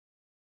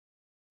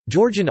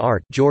Georgian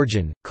art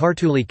Georgian,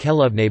 Kartuli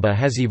Kelovneba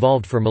has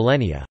evolved for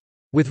millennia.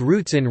 With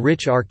roots in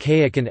rich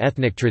archaic and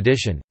ethnic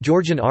tradition,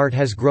 Georgian art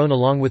has grown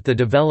along with the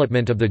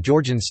development of the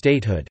Georgian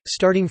statehood,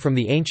 starting from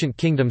the ancient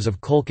kingdoms of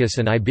Colchis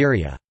and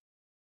Iberia.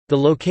 The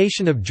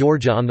location of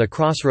Georgia on the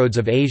crossroads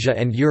of Asia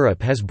and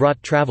Europe has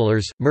brought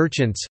travelers,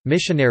 merchants,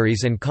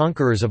 missionaries and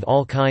conquerors of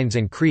all kinds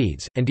and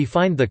creeds, and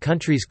defined the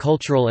country's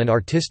cultural and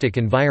artistic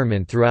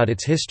environment throughout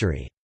its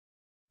history.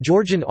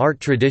 Georgian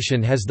art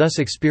tradition has thus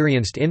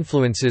experienced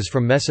influences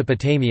from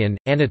Mesopotamian,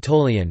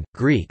 Anatolian,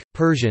 Greek,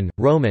 Persian,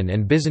 Roman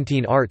and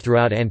Byzantine art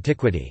throughout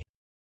antiquity.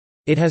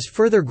 It has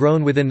further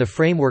grown within the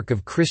framework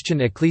of Christian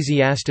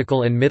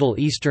ecclesiastical and Middle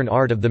Eastern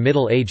art of the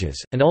Middle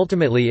Ages, and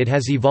ultimately it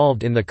has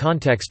evolved in the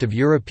context of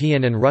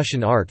European and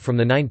Russian art from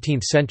the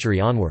 19th century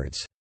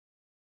onwards.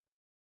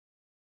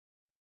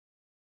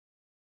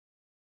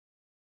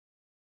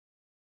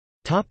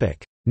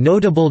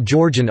 Notable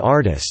Georgian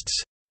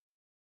artists.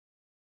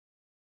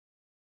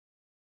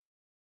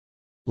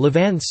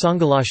 Levan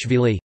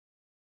Sangalashvili,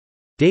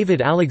 David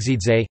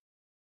Alexidze,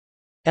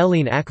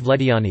 Elin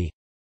Akvlediani,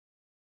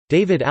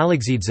 David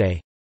Alexidze,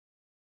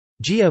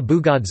 Gia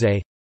Bugadze,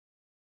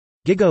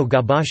 Gigo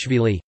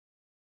Gabashvili,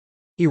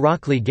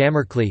 Irakli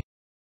Gamerkli,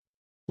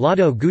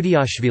 Lado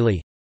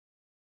Gudiashvili,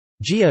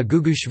 Gia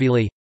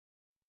Gugushvili,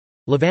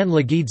 Levan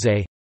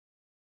Lagidze,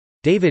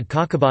 David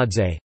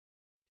Kakabadze,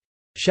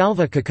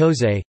 Shalva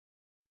Kakoze,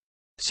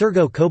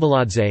 Sergo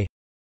Kobaladze,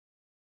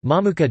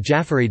 Mamuka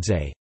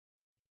Jafaridze,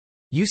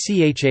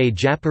 Ucha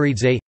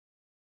Japaridze,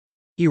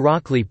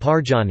 Irakli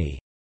Parjani,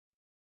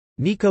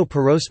 Niko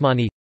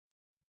Pirosmani,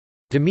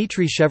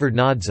 Dmitry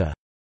Shevardnadze,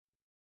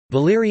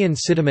 Valerian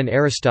Sidaman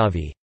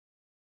Aristavi,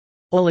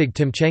 Oleg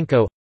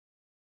Timchenko,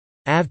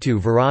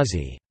 Avtu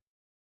Varazi.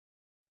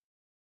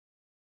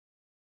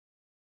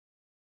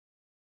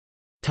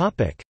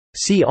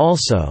 See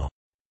also: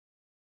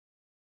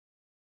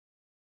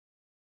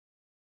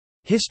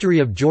 History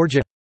of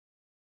Georgia,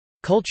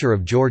 Culture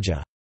of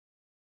Georgia.